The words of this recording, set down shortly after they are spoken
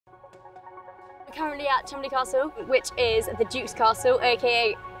Currently at Cholmondeley Castle, which is the Duke's Castle,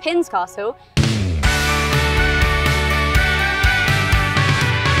 aka Pin's Castle.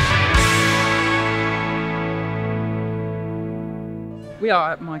 We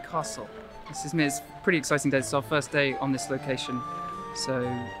are at my castle. It's a pretty exciting day. It's our first day on this location. So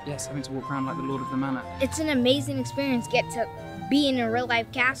yes, having to walk around like the Lord of the Manor. It's an amazing experience. Get to be in a real life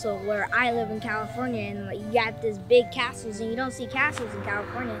castle where I live in California, and like, you got this big castles and you don't see castles in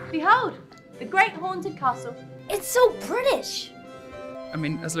California. Behold, the great haunted castle. It's so British. I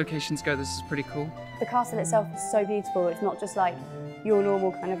mean, as locations go, this is pretty cool. The castle itself is so beautiful. It's not just like your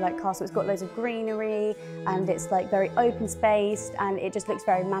normal kind of like castle. It's got loads of greenery and it's like very open spaced and it just looks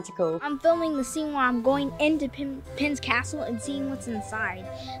very magical. I'm filming the scene where I'm going into Pin's castle and seeing what's inside.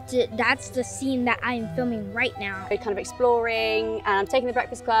 That's the scene that I'm filming right now. We're kind of exploring and I'm taking the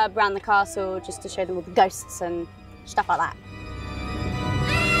Breakfast Club around the castle just to show them all the ghosts and stuff like that.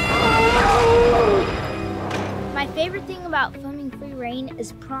 My favorite thing about filming Free Rein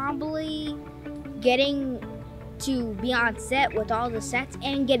is probably getting to be on set with all the sets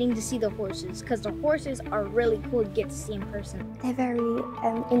and getting to see the horses, because the horses are really cool to get to see in person. They're very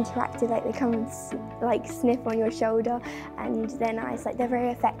interactive, like they come and like sniff on your shoulder and they're nice, like they're very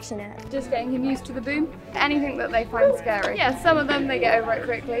affectionate. Just getting him used to the boom. Anything that they find scary. Yeah, some of them they get over it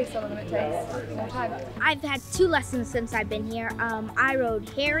quickly, some of them it takes more time. I've had 2 lessons since I've been here. I rode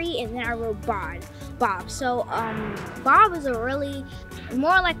Harry and then I rode Bob. So Bob is a really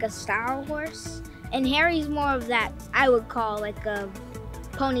more like a style horse. And Harry's more of that, I would call like a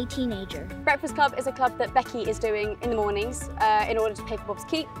pony teenager. Breakfast Club is a club that Becky is doing in the mornings in order to pay for Bob's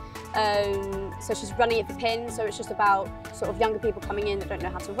keep. So she's running it for Pin, so it's just about sort of younger people coming in that don't know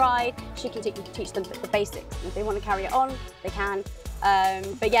how to ride. She can teach them the basics. And if they want to carry it on, they can.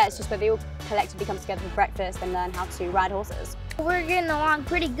 But yeah, it's just where they all collectively come together for breakfast and learn how to ride horses. We're getting along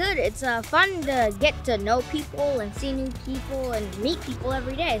pretty good. It's fun to get to know people and see new people and meet people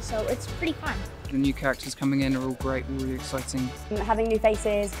every day, so it's pretty fun. The new characters coming in are all great, all really exciting. Having new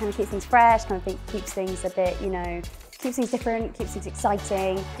faces kind of keeps things fresh, kind of keeps things a bit, you know, keeps things different, keeps things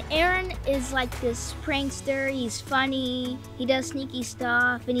exciting. Aaron is like this prankster. He's funny, he does sneaky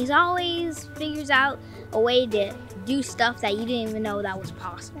stuff, and he's always figures out a way to do stuff that you didn't even know that was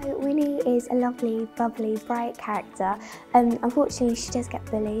possible. So Winnie is a lovely, bubbly, bright character. Unfortunately, she does get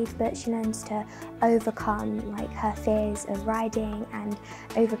bullied, but she learns to overcome like her fears of riding and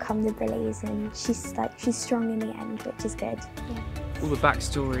overcome the bullies, and she's strong in the end, which is good. Yeah. All the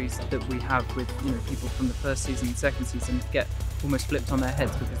backstories that we have with people from the first season and second season get almost flipped on their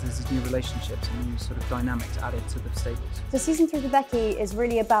heads because there's these new relationships and new sort of dynamics added to the stables. So season 3 for Becky is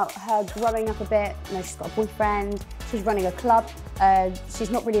really about her growing up a bit. You know, she's got a boyfriend, she's running a club,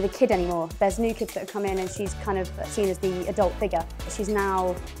 she's not really the kid anymore. There's new kids that have come in and she's kind of seen as the adult figure. She's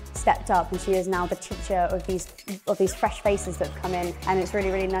now stepped up and she is now the teacher of these fresh faces that have come in, and it's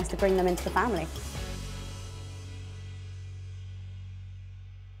really, really nice to bring them into the family.